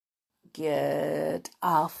Good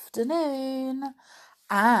afternoon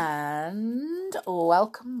and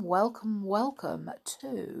welcome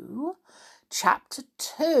to chapter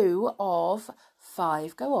 2 of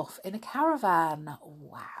 5 Go Off in a Caravan.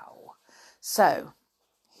 Wow. So,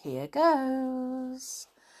 here goes.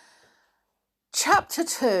 Chapter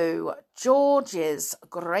 2, George's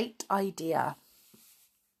Great Idea.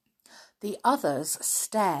 The others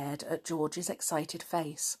stared at George's excited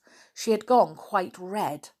face. She had gone quite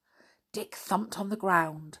red. Dick thumped on the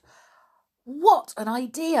ground. What an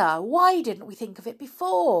idea! Why didn't we think of it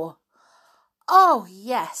before? Oh,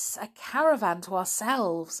 yes, a caravan to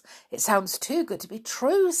ourselves. It sounds too good to be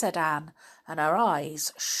true, said Anne, and her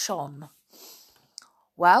eyes shone.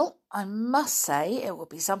 Well, I must say it would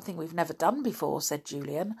be something we've never done before, said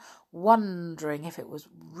Julian, wondering if it was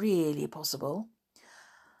really possible.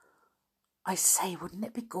 I say, wouldn't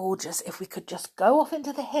it be gorgeous if we could just go off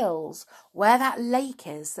into the hills where that lake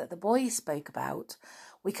is that the boys spoke about?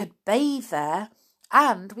 We could bathe there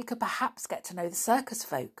and we could perhaps get to know the circus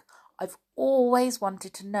folk. I've always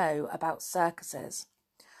wanted to know about circuses.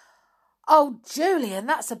 Oh, Julian,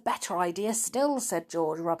 that's a better idea still, said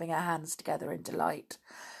George, rubbing her hands together in delight.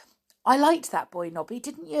 I liked that boy Nobby,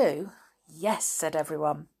 didn't you? Yes, said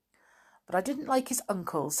everyone. But I didn't like his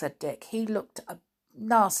uncle, said Dick. He looked a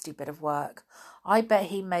nasty bit of work. I bet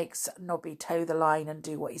he makes Nobby toe the line and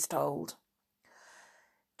do what he's told.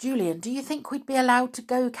 Julian, do you think we'd be allowed to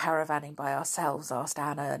go caravanning by ourselves? Asked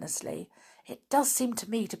Anne earnestly. It does seem to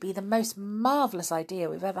me to be the most marvellous idea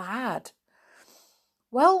we've ever had.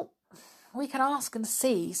 Well, we can ask and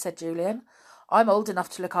see, said Julian. I'm old enough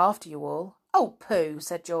to look after you all. Oh, pooh,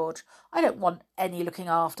 said George. I don't want any looking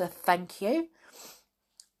after, thank you.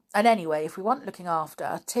 And anyway, if we want looking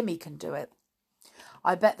after, Timmy can do it.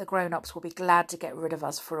 I bet the grown-ups will be glad to get rid of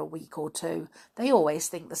us for a week or two. They always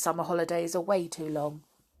think the summer holidays are way too long.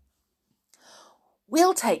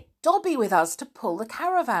 We'll take Dobby with us to pull the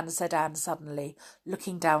caravan, said Anne suddenly,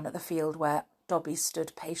 looking down at the field where Dobby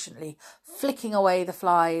stood patiently, flicking away the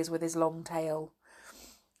flies with his long tail.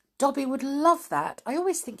 Dobby would love that. I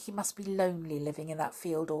always think he must be lonely living in that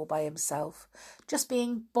field all by himself, just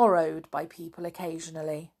being borrowed by people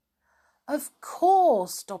occasionally. Of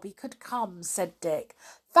course Dobby could come, said Dick.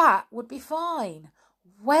 That would be fine.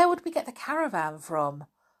 Where would we get the caravan from?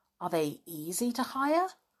 Are they easy to hire?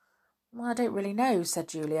 Well, I don't really know, said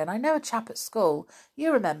Julian. I know a chap at school.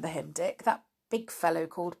 You remember him, Dick, that big fellow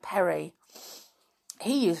called Perry.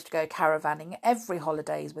 He used to go caravanning every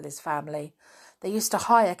holidays with his family. They used to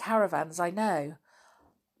hire caravans, I know.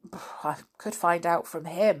 I could find out from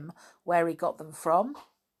him where he got them from.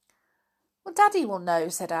 Well, Daddy will know,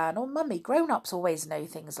 said Anne, or Mummy. Grown-ups always know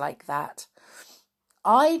things like that.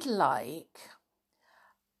 I'd like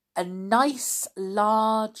a nice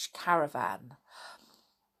large caravan,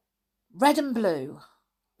 red and blue,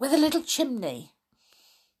 with a little chimney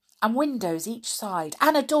and windows each side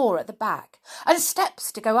and a door at the back and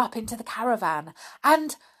steps to go up into the caravan.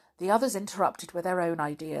 And the others interrupted with their own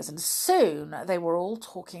ideas, and soon they were all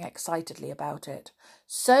talking excitedly about it,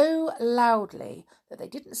 so loudly that they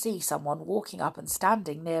didn't see someone walking up and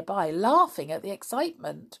standing nearby, laughing at the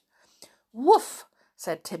excitement. Woof,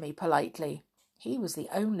 said Timmy politely. He was the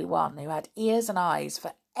only one who had ears and eyes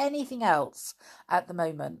for anything else at the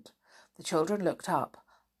moment. The children looked up.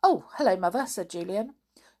 Oh, hello, Mother, said Julian.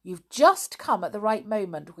 You've just come at the right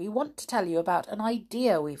moment. We want to tell you about an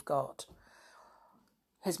idea we've got.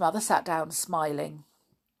 His mother sat down, smiling.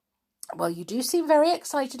 Well, you do seem very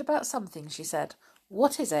excited about something, she said.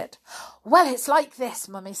 What is it? Well, it's like this,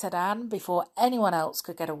 Mummy, said Anne, before anyone else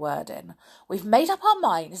could get a word in. We've made up our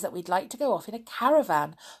minds that we'd like to go off in a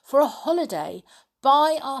caravan for a holiday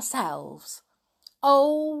by ourselves.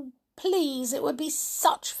 Oh, please, it would be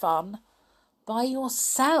such fun. By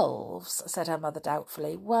yourselves, said her mother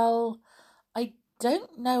doubtfully. Well, I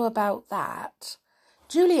don't know about that.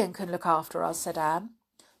 Julian can look after us, said Anne.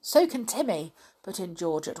 So can Timmy, put in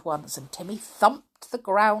George at once, and Timmy thumped the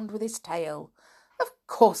ground with his tail. Of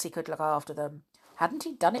course he could look after them. Hadn't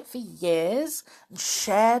he done it for years and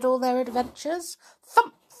shared all their adventures?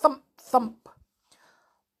 Thump, thump, thump.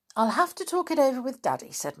 I'll have to talk it over with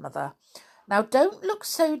Daddy, said Mother. Now don't look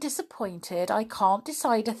so disappointed. I can't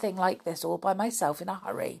decide a thing like this all by myself in a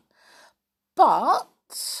hurry.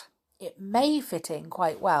 But it may fit in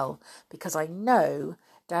quite well, because I know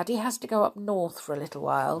Daddy has to go up north for a little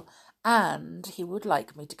while, and he would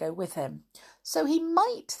like me to go with him. So he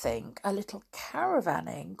might think a little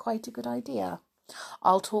caravanning quite a good idea.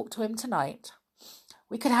 I'll talk to him tonight.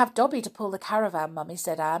 We could have Dobby to pull the caravan, Mummy,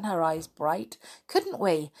 said Anne, her eyes bright. Couldn't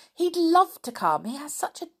we? He'd love to come. He has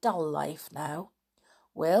such a dull life now.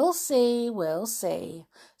 We'll see,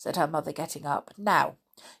 said her mother, getting up. Now,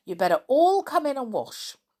 you better all come in and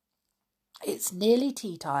wash. It's nearly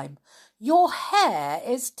tea time. Your hair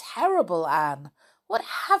is terrible, Anne. What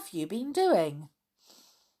have you been doing?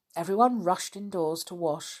 Everyone rushed indoors to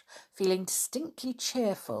wash, feeling distinctly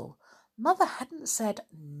cheerful. Mother hadn't said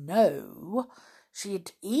no.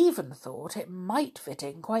 She'd even thought it might fit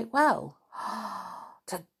in quite well.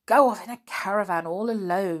 To go off in a caravan all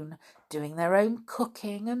alone, doing their own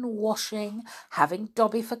cooking and washing, having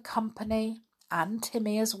Dobby for company, and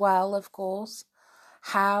Timmy as well, of course.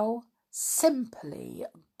 How simply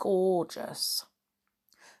gorgeous.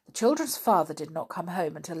 The children's father did not come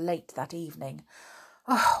home until late that evening,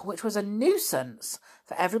 which was a nuisance,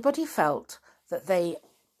 for everybody felt that they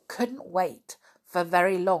couldn't wait for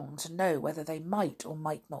very long to know whether they might or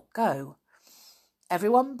might not go.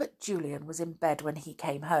 Everyone but Julian was in bed when he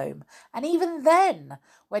came home, and even then,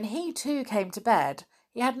 when he too came to bed,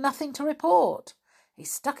 he had nothing to report. He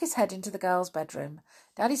stuck his head into the girls' bedroom.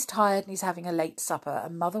 Daddy's tired and he's having a late supper,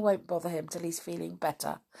 and Mother won't bother him till he's feeling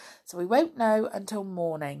better, so we won't know until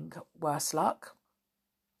morning, worse luck.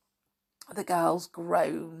 The girls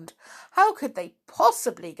groaned. How could they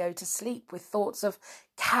possibly go to sleep with thoughts of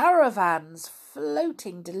caravans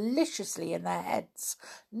floating deliciously in their heads,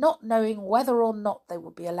 not knowing whether or not they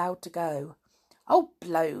would be allowed to go? Oh,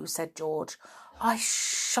 blow, said George. I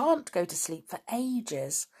shan't go to sleep for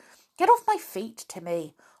ages. Get off my feet,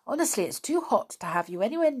 Timmy. Honestly, it's too hot to have you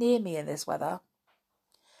anywhere near me in this weather.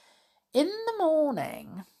 In the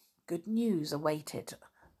morning, good news awaited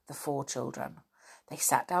the 4 children. They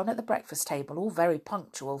sat down at the breakfast table, all very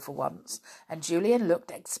punctual for once, and Julian looked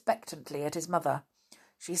expectantly at his mother.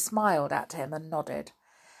 She smiled at him and nodded.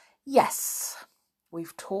 Yes,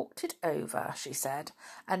 we've talked it over, she said,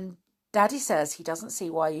 and Daddy says he doesn't see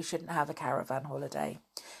why you shouldn't have a caravan holiday.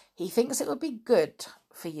 He thinks it would be good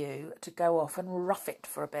for you to go off and rough it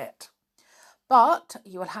for a bit. But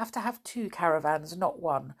you will have to have 2 caravans, not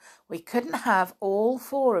 1. We couldn't have all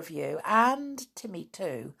 4 of you, and Timmy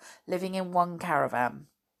too, living in 1 caravan.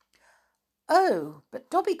 Oh, but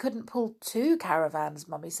Dobby couldn't pull 2 caravans,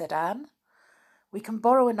 Mummy, said Anne. We can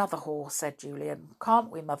borrow another horse, said Julian.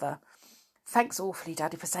 Can't we, Mother? Thanks awfully,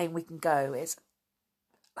 Daddy, for saying we can go. It's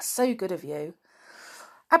so good of you.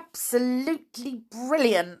 Absolutely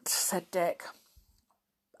brilliant, said Dick.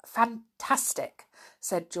 Fantastic,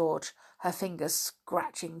 said George, her fingers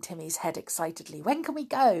scratching Timmy's head excitedly. When can we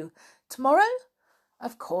go? Tomorrow?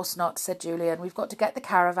 Of course not, said Julian. We've got to get the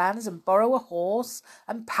caravans and borrow a horse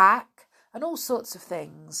and pack and all sorts of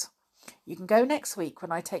things. You can go next week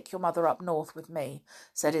when I take your mother up north with me,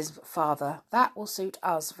 said his father. That will suit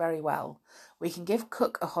us very well. We can give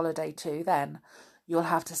Cook a holiday too then. You'll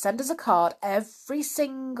have to send us a card every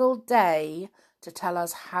single day to tell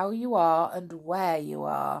us how you are and where you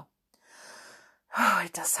are. Oh,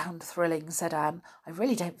 it does sound thrilling, said Anne. I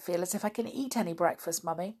really don't feel as if I can eat any breakfast,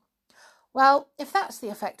 Mummy. Well, if that's the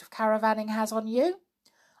effect of caravanning has on you,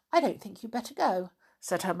 I don't think you'd better go,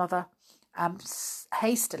 said her mother. Anne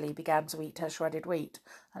hastily began to eat her shredded wheat,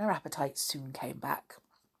 and her appetite soon came back.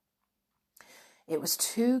 It was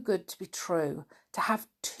too good to be true, to have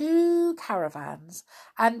 2 caravans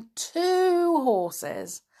and 2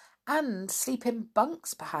 horses, and sleep in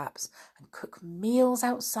bunks perhaps, and cook meals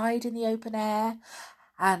outside in the open air.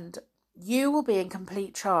 And you will be in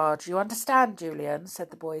complete charge. You understand, Julian,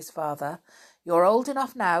 said the boy's father. You're old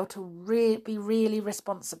enough now to be really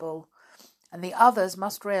responsible, and the others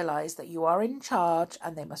must realise that you are in charge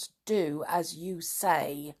and they must do as you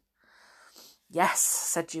say. Yes,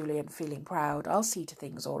 said Julian, feeling proud. I'll see to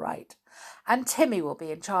things all right. And Timmy will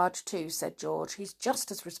be in charge too, said George. He's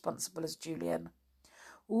just as responsible as Julian.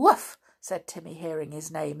 Woof, said Timmy, hearing his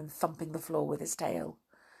name and thumping the floor with his tail.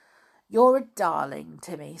 You're a darling,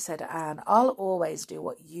 Timmy, said Anne. I'll always do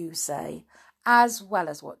what you say, as well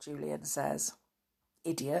as what Julian says.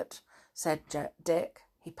 Idiot, said Dick.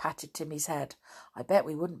 He patted Timmy's head. I bet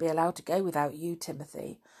we wouldn't be allowed to go without you,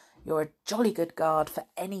 Timothy. You're a jolly good guard for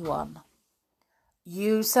anyone.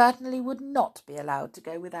 You certainly would not be allowed to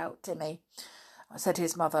go without Timmy, said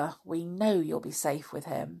his mother. We know you'll be safe with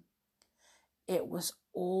him. It was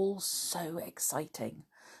all so exciting.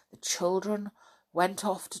 The children went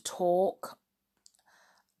off to talk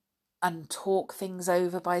things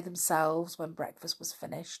over by themselves when breakfast was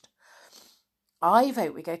finished. I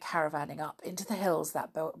vote we go caravanning up into the hills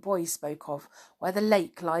that boy spoke of, where the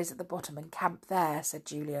lake lies at the bottom, and camp there, said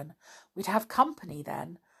Julian. We'd have company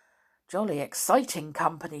then. Jolly exciting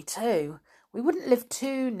company too. We wouldn't live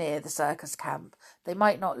too near the circus camp. They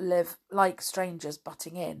might not live like strangers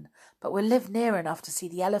butting in, but we'll live near enough to see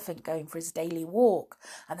the elephant going for his daily walk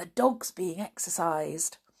and the dogs being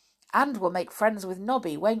exercised. And we'll make friends with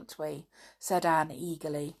Nobby, won't we? Said Anne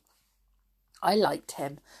eagerly. I liked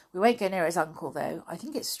him. We won't go near his uncle, though. I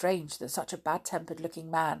think it's strange that such a bad-tempered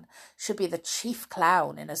looking man should be the chief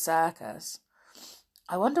clown in a circus.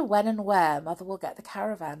 I wonder when and where Mother will get the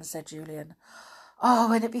caravan, said Julian. Oh,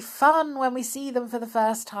 won't it be fun when we see them for the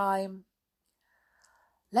first time?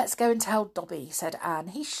 Let's go and tell Dobby, said Anne.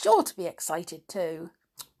 He's sure to be excited too.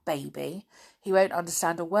 Baby, he won't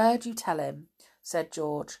understand a word you tell him, said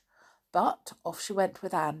George. But off she went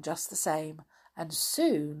with Anne just the same, and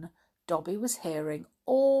soon Dobby was hearing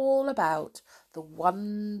all about the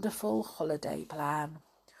wonderful holiday plan.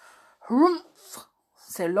 Hrumph!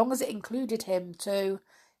 So long as it included him too,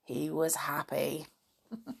 he was happy.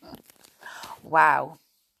 Wow.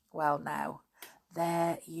 Well, now,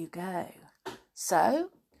 there you go. So,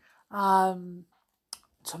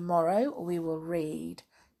 tomorrow we will read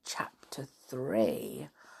chapter 3,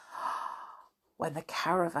 When the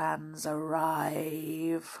Caravans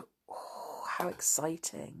Arrive. Oh, how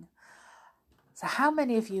exciting. So how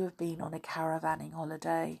many of you have been on a caravanning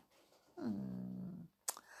holiday?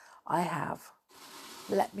 I have.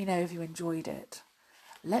 Let me know if you enjoyed it.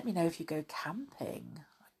 Let me know if you go camping.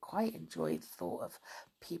 I quite enjoyed the thought of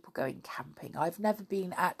people going camping. I've never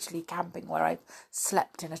been actually camping where I've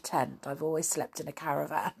slept in a tent. I've always slept in a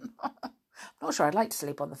caravan. I'm not sure I'd like to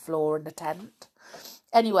sleep on the floor in a tent.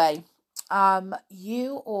 Anyway,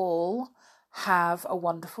 you all have a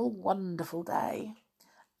wonderful, wonderful day.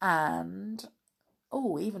 And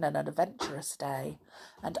even an adventurous day.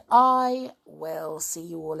 And I will see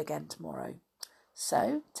you all again tomorrow.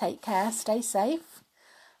 So take care, stay safe,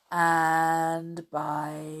 and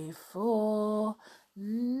bye for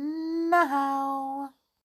now.